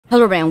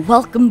Hello everyone,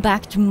 welcome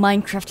back to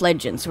Minecraft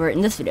Legends, where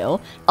in this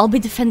video, I'll be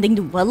defending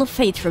the Well of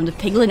Fate from the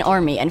Piglin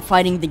army and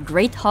fighting the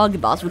Great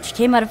Hog boss, which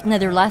came out of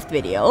Nether last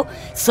video.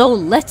 So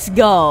let's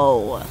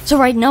go! So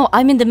right now,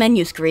 I'm in the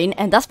menu screen,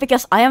 and that's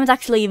because I haven't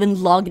actually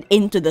even logged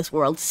into this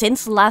world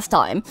since last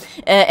time.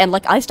 And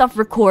I stopped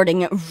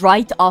recording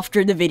right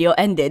after the video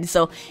ended,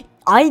 so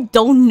I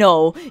don't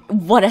know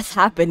what has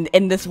happened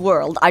in this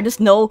world. I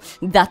just know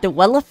that the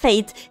Well of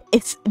Fate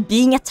is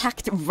being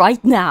attacked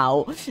right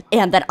now,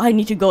 and that I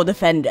need to go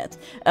defend it.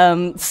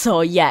 So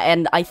yeah,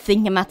 and I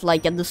think I'm at a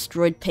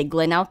destroyed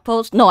piglin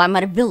outpost. No, I'm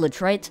at a village,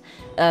 right?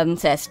 So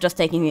it's just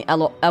taking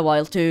a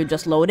while to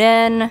just load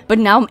in. But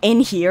now I'm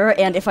in here,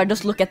 and if I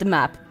just look at the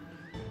map,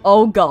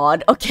 oh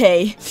god,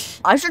 okay.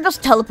 I should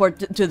just teleport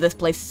to this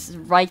place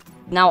right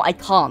now. I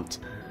can't.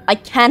 I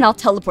cannot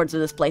teleport to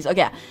this place.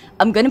 Okay,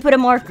 I'm gonna put a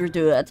marker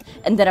to it,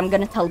 and then I'm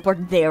gonna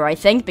teleport there, I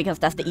think, because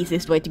that's the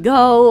easiest way to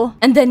go.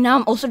 And then now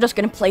I'm also just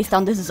gonna place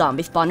down this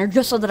zombie spawner,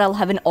 just so that I'll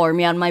have an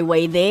army on my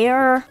way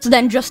there. So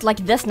then just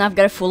like this, now I've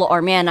got a full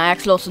army, and I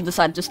actually also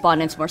decided to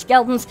spawn in some more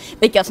skeletons,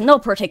 because no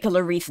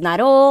particular reason at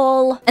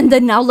all. And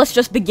then now let's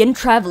just begin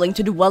traveling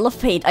to the Well of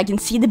Fate. I can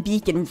see the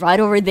beacon right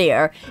over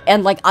there,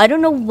 and I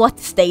don't know what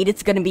state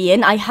it's gonna be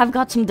in. I have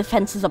got some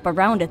defenses up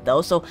around it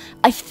though, so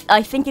I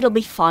think it'll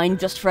be fine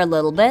just for a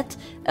little bit.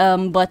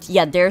 But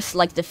yeah, there's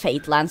the Fate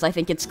Lands, I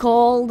think it's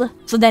called.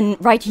 So then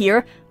right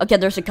here, okay,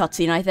 there's a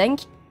cutscene, I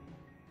think.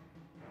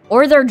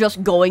 Or they're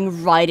just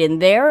going right in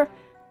there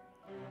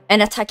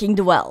and attacking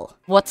the well.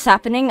 What's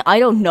happening? I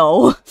don't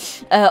know.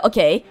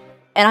 Okay,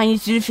 and I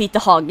need to defeat the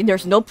hog.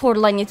 There's no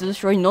portal I need to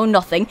destroy, no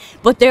nothing.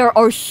 But there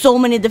are so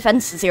many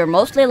defenses here,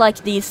 mostly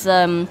these,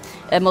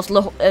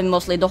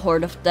 mostly the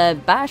Horde of the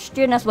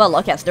Bastion as well.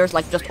 Okay, so there's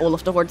just all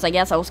of the hordes, I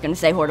guess. I was gonna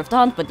say Horde of the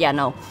Hunt, but yeah,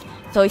 no.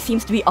 So it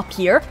seems to be up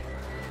here.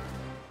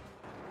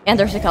 And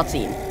there's a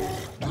cutscene.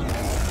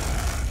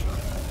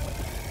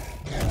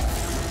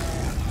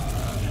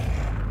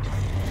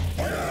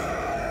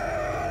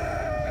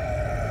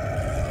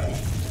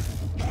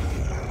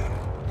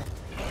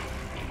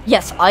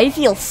 Yes, I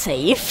feel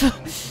safe.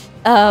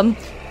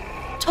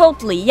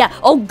 Totally, yeah.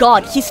 Oh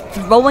god, he's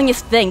throwing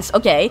his things.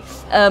 Okay,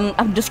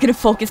 I'm just gonna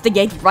focus the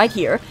gate right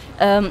here.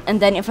 And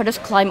then if I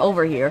just climb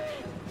over here,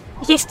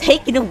 he's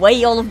taking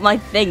away all of my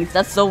things.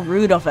 That's so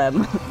rude of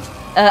him.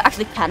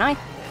 Actually, can I?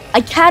 I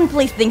can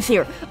place things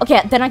here.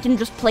 Okay, then I can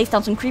just place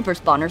down some creeper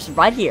spawners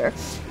right here.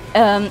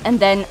 And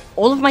then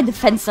all of my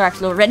defenses are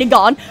actually already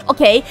gone.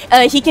 Okay,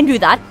 he can do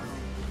that.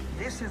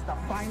 This is the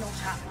final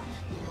challenge.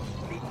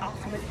 The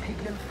ultimate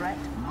piglin threat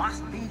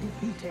must be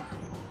defeated.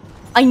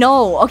 I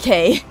know,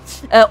 okay.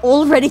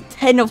 Already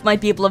 10 of my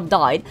people have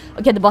died.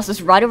 Okay, the boss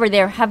is right over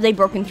there. Have they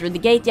broken through the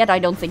gate yet? I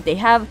don't think they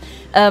have.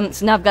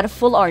 So now I've got a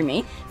full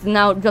army. So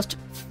now just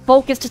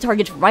focus the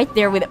target right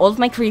there with all of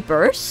my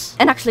creepers.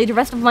 And actually, the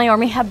rest of my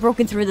army have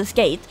broken through this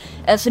gate.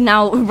 So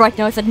now, right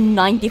now, it's at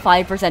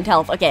 95%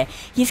 health. Okay,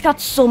 he's got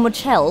so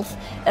much health.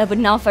 But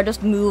now if I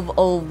just move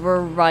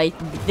over right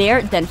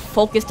there, then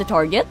focus the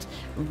target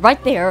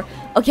right there.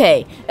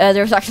 Okay,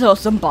 there's actually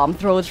also some bomb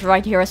throws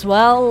right here as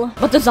well.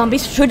 But the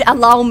zombies should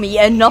allow me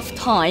enough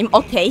time.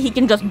 Okay, he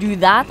can just do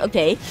that.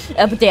 Okay,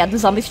 but yeah, the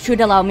zombies should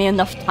allow me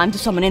enough time to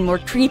summon in more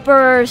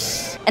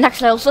creepers. And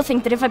actually, I also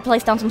think that if I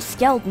place down some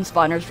skeleton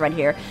spawners right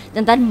here,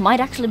 then that might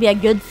actually be a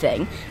good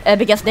thing.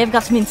 Because they've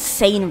got some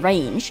insane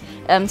range.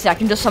 So I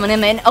can just summon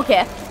him in.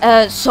 Okay,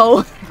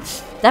 so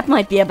that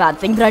might be a bad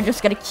thing, but I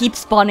just gotta keep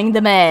spawning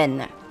them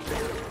in.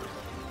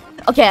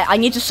 Okay, I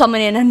need to summon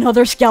in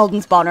another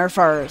skeleton spawner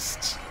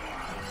first.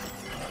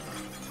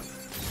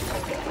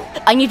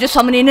 I need to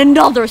summon in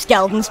another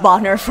skeleton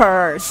spawner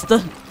first.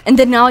 And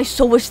then now I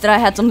so wish that I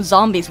had some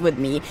zombies with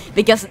me,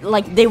 because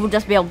they would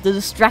just be able to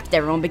distract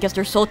everyone because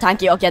they're so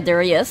tanky. Okay,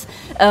 there he is.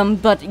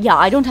 But yeah,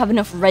 I don't have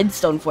enough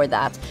redstone for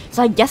that.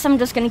 So I guess I'm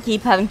just gonna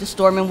keep having to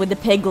storm in with the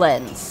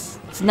piglins.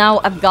 So now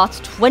I've got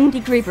 20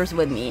 creepers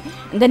with me,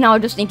 and then now I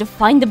just need to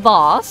find the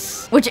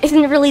boss, which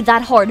isn't really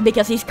that hard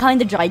because he's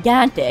kind of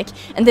gigantic,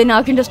 and then now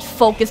I can just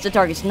focus the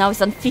target. So now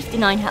he's on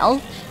 59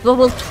 health. What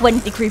will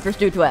 20 creepers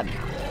do to him?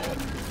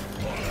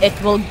 It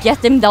will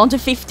get him down to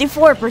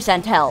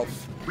 54%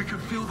 health. We can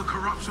feel the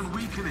corruption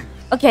weakening.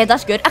 Okay,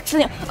 that's good.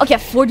 Actually, okay,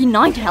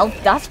 49 health,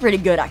 that's pretty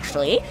good,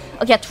 actually.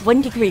 Okay,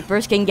 20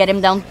 creepers can get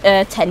him down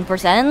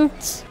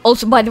 10%.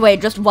 Also, by the way,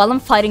 just while I'm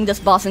fighting this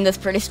boss in this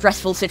pretty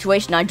stressful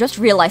situation, I just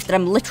realized that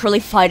I'm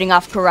literally fighting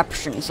off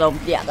corruption. So,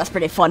 yeah, that's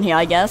pretty funny,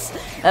 I guess.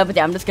 But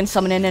yeah, I'm just gonna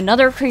summon in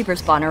another creeper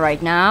spawner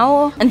right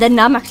now. And then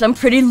now I'm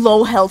pretty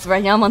low health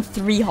right now. I'm on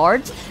 3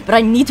 hearts. But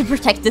I need to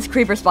protect this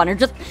creeper spawner.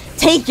 Just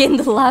take in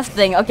the last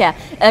thing. Okay,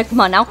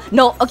 come on now.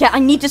 No, okay, I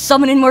need to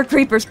summon in more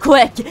creepers,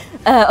 quick.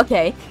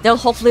 Okay, they'll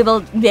hopefully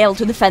be able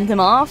to defend him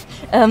off.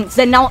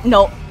 Then now,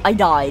 no, I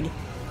died.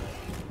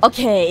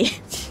 Okay,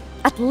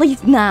 at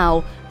least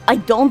now, I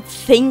don't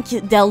think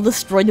they'll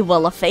destroy the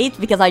Well of Fate,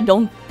 because I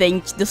don't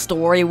think the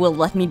story will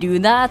let me do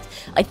that.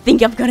 I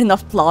think I've got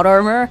enough plot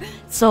armor,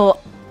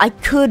 so I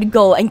could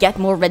go and get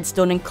more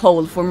redstone and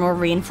coal for more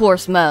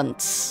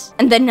reinforcements.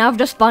 And then now I've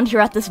just spawned here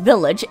at this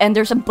village, and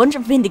there's a bunch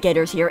of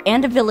Vindicators here,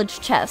 and a village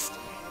chest.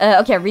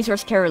 Okay,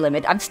 resource carry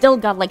limit. I've still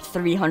got like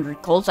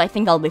 300 coal, so I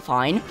think I'll be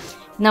fine.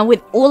 Now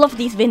with all of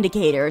these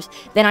Vindicators,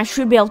 then I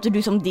should be able to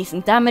do some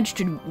decent damage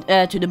to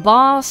the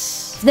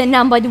boss. Then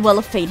now I'm by the Well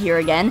of Fate here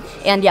again,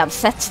 and yeah, I've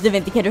set the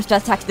Vindicators to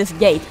attack this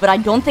gate, but I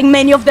don't think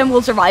many of them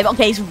will survive.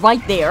 Okay, he's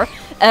right there.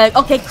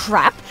 Okay,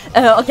 crap.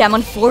 Okay, I'm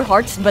on 4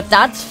 hearts, but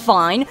that's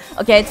fine.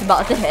 Okay, it's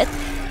about to hit,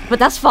 but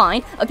that's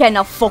fine. Okay,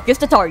 now focus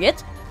the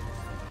target.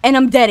 And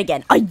I'm dead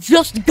again. I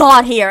just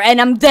got here and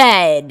I'm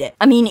dead.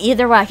 I mean,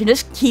 either way, I can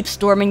just keep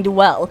storming the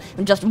well,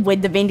 just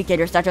with the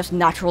Vindicators that just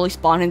naturally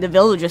spawn in the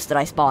villages that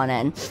I spawn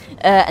in.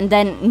 And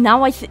then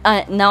now I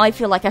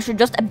feel like I should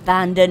just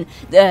abandon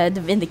the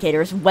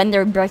Vindicators when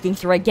they're breaking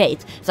through a gate,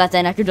 so that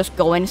then I could just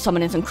go and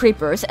summon in some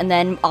creepers, and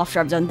then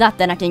after I've done that,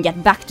 then I can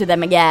get back to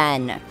them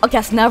again.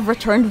 Okay, so now I've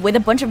returned with a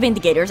bunch of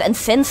Vindicators, and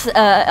since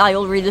I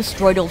already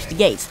destroyed all of the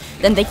gates,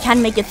 then they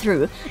can make it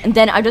through, and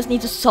then I just need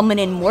to summon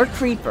in more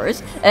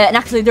creepers, and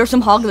actually there's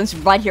some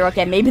hoglins right here.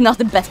 Okay, maybe not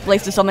the best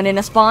place to summon in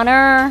a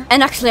spawner.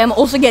 And actually, I'm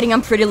also getting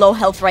on pretty low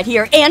health right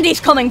here. And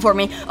he's coming for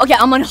me. Okay,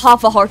 I'm on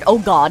half a heart. Oh,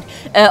 God.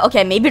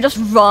 Okay, maybe just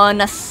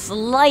run a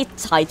slight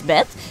tight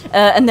bit.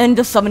 And then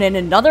just summon in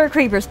another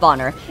creeper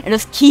spawner. And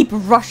just keep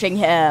rushing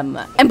him.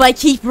 And by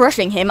keep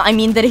rushing him, I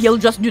mean that he'll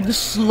just do the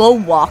slow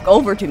walk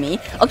over to me.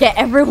 Okay,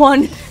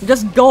 everyone,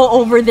 just go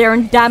over there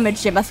and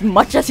damage him as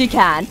much as you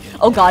can.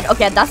 Oh, God.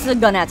 Okay, that's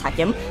gonna attack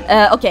him.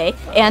 Okay,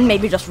 and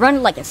maybe just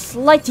run like a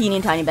slight teeny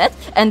tiny bit.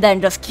 And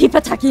then just keep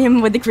attacking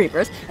him with the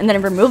creepers, and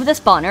then remove the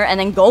spawner, and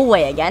then go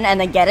away again,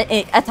 and then get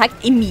it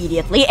attacked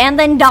immediately, and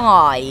then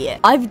die.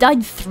 I've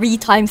died 3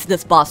 times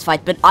this boss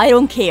fight, but I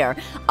don't care.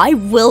 I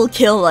will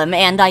kill him,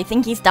 and I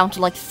think he's down to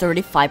like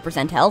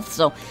 35% health,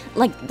 so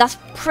like that's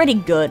pretty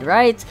good,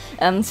 right?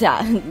 So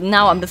yeah,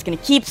 now I'm just gonna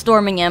keep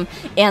storming him,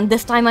 and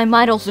this time I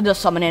might also just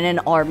summon in an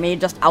army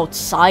just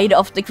outside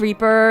of the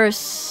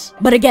creepers.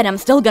 But again, I'm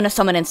still gonna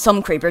summon in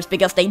some creepers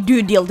because they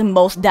do deal the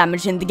most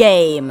damage in the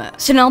game.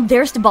 So now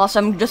there's the boss.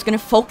 I'm just gonna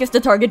focus the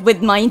target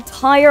with my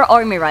entire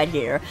army right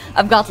here.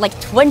 I've got like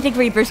 20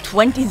 creepers,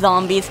 20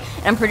 zombies,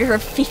 and I'm pretty sure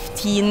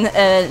 15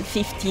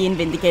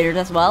 Vindicators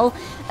as well.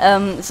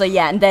 So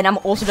yeah, and then I'm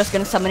also just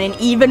gonna summon in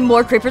even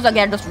more creepers.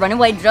 Okay, just run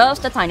away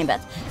just a tiny bit.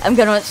 I'm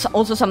gonna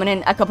also summon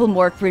in a couple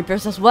more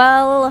creepers as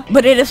well.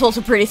 But it is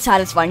also pretty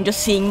satisfying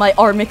just seeing my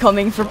army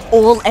coming from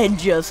all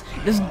edges,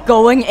 just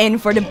going in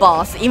for the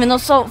boss, even though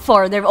so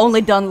far they've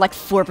only done like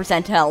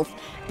 4% health.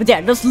 But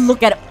yeah, just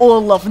look at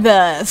all of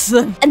this.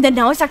 And then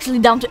now it's actually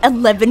down to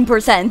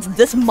 11%.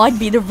 This might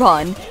be the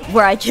run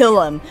where I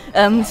kill him.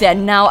 So yeah,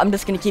 now I'm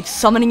just gonna keep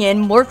summoning in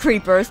more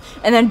creepers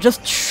and then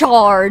just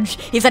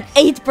charge. He's at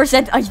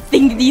 8%. I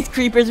think these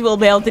creepers will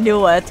be able to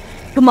do it.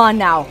 Come on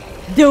now.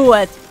 Do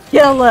it.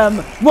 Kill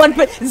him.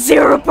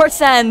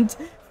 0%.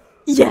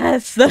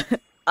 Yes.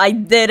 I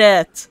did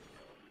it.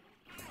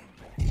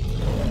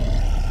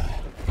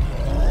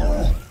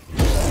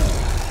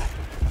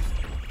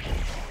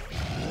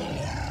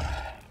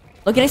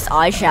 Look at his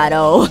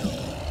eyeshadow.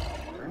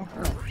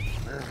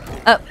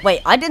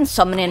 Wait, I didn't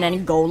summon in any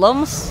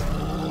golems.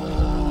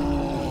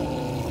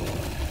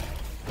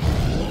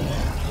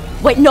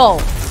 Wait, no.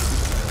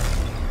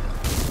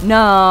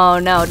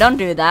 No, don't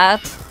do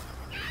that.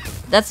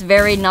 That's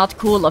very not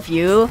cool of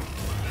you.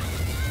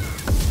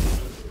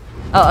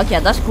 Oh,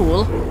 okay, that's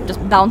cool. Just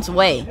bounce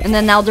away. And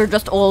then now they're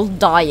just all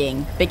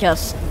dying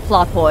because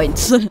plot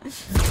points.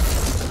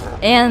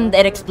 And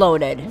it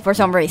exploded for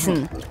some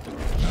reason.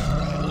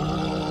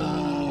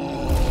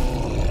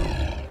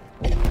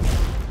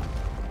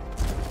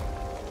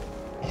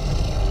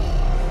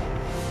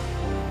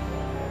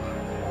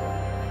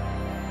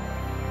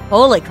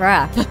 Holy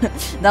crap.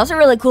 That was a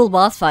really cool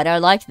boss fight. I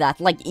liked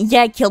that. Like,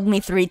 yeah, it killed me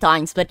 3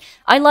 times, but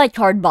I like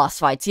hard boss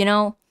fights, you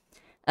know?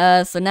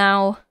 So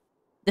now,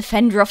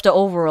 Defender of the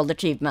Overworld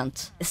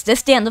achievement. Is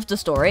this the end of the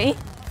story?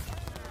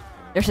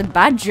 There's a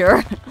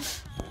badger.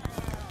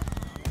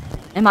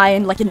 Am I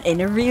in, like, an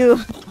interview?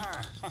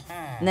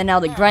 And then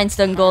now the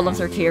grindstone golems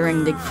are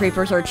cheering, the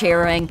creepers are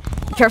cheering.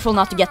 Be careful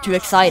not to get too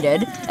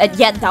excited.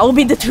 Yeah, that will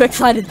be the too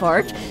excited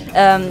part.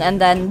 And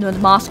then the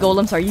moss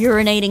golems are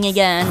urinating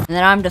again. And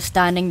then I'm just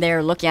standing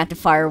there looking at the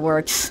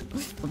fireworks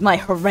with my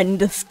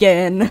horrendous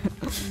skin.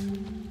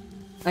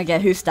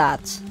 Okay, who's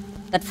that?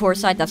 That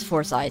Foresight? That's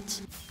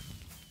Foresight.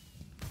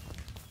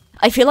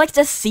 I feel like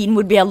this scene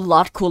would be a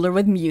lot cooler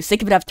with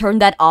music, but I've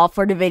turned that off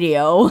for the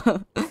video.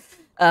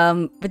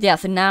 But yeah,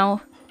 so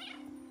now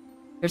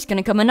there's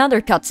gonna come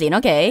another cutscene,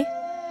 okay.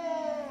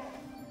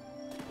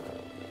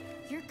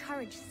 Your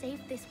courage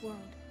saved this world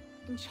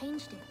and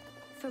changed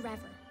it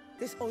forever.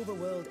 This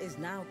overworld is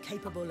now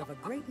capable of a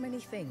great many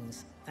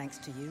things, thanks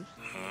to you.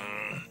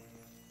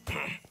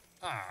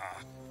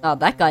 Oh,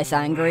 that guy's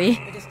angry.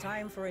 It is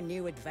time for a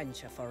new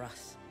adventure for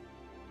us.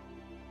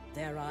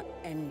 There are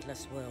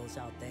endless worlds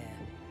out there,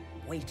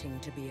 waiting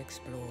to be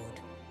explored.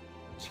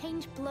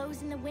 Change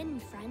blows in the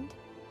wind, friend.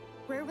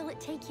 Where will it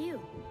take you?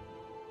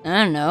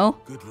 I don't know.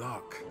 Good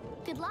luck.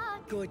 Good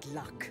luck. Good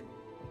luck.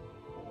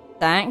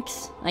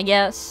 Thanks, I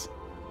guess.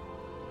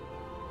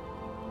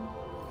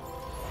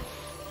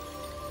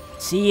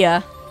 See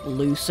ya,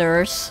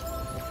 losers.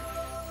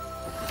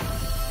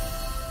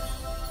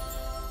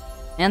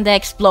 And they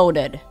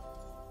exploded.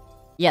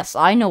 Yes,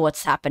 I know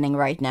what's happening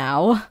right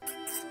now.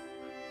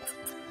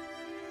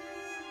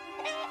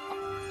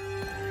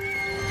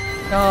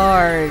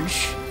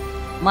 Charge.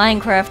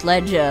 Minecraft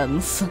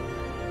Legends.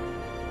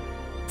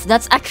 So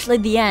that's actually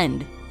the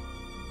end.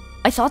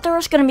 I thought there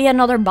was gonna be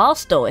another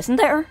boss though, isn't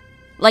there?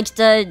 Like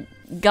the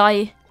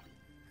guy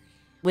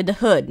with the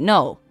hood.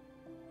 No.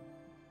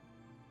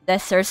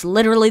 There's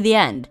literally the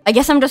end. I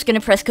guess I'm just gonna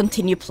press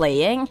continue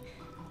playing.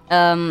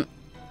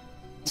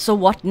 So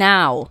what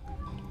now?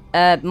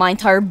 My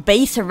entire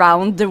base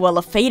around the Well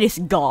of Fate is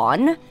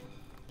gone.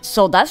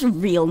 So that's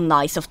real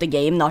nice of the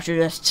game not to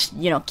just,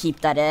 you know, keep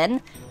that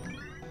in.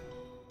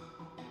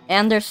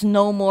 And there's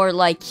no more,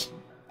 like,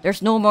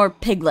 there's no more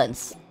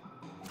piglins.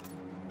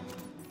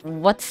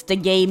 What's the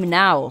game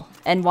now?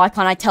 And why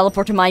can't I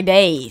teleport to my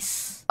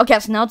base? Okay,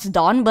 so now it's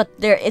done, but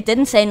it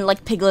didn't say,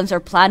 like, piglins are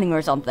planning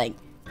or something.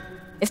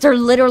 Is there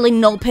literally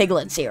no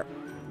piglins here?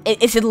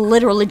 Is it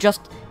literally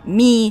just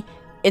me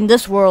in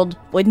this world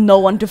with no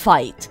one to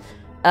fight?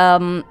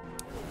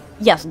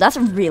 Yes, that's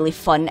a really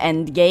fun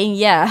end game.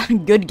 Yeah,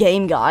 good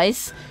game,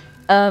 guys.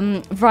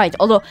 Right,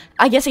 although,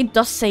 I guess it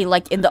does say,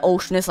 like, in the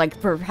ocean is, like,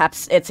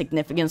 perhaps its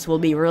significance will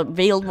be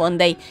revealed one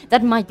day.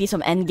 That might be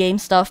some endgame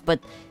stuff,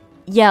 but,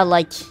 yeah,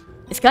 like,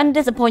 it's kind of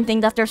disappointing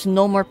that there's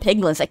no more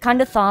piglins. I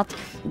kind of thought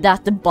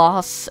that the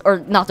boss, or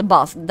not the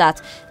boss,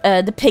 that,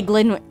 the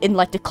piglin in,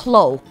 like, the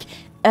cloak,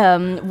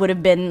 would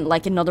have been,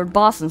 like, another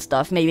boss and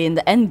stuff, maybe in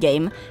the end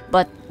game,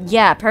 but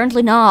yeah,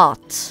 apparently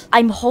not.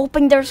 I'm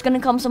hoping there's gonna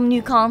come some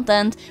new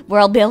content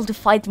where I'll be able to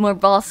fight more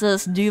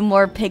bosses, do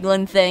more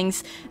piglin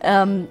things,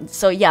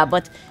 so yeah,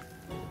 but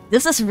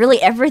this is really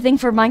everything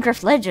for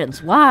Minecraft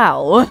Legends.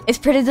 Wow. It's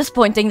pretty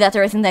disappointing that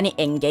there isn't any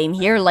endgame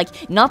here.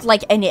 Like, not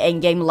like any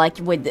endgame like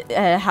with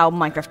how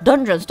Minecraft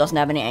Dungeons doesn't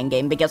have any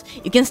endgame, because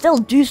you can still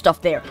do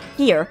stuff there.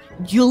 Here,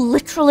 you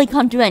literally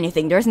can't do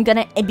anything. There isn't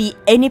gonna be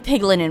any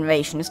piglin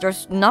invasions.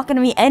 There's not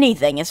gonna be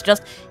anything. It's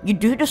just, you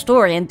do the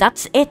story and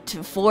that's it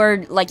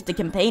for, like, the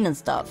campaign and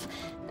stuff.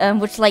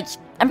 Which, like,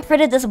 I'm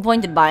pretty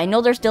disappointed by. I know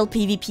there's still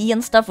PvP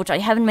and stuff, which I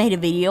haven't made a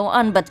video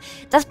on, but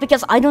that's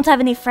because I don't have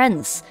any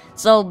friends.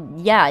 So,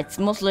 yeah, it's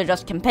mostly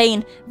just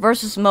campaign,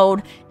 versus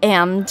mode,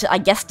 and I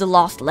guess the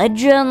Lost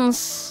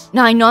Legends.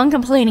 Now, I know I'm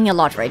complaining a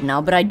lot right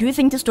now, but I do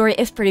think the story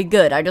is pretty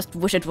good. I just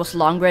wish it was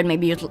longer and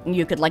maybe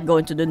you could, like, go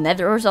into the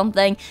Nether or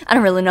something. I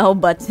don't really know,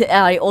 but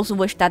I also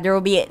wish that there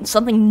would be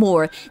something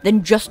more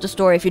than just the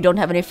story if you don't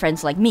have any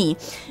friends like me.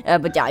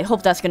 But yeah, I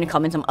hope that's gonna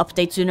come in some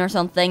update soon or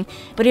something.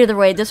 But either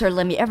way, this will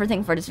let me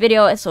everything for this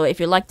video, so if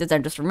you liked it,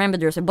 then just remember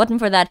there's a button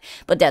for that.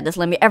 But yeah, this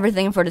let me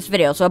everything for this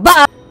video, so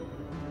bye!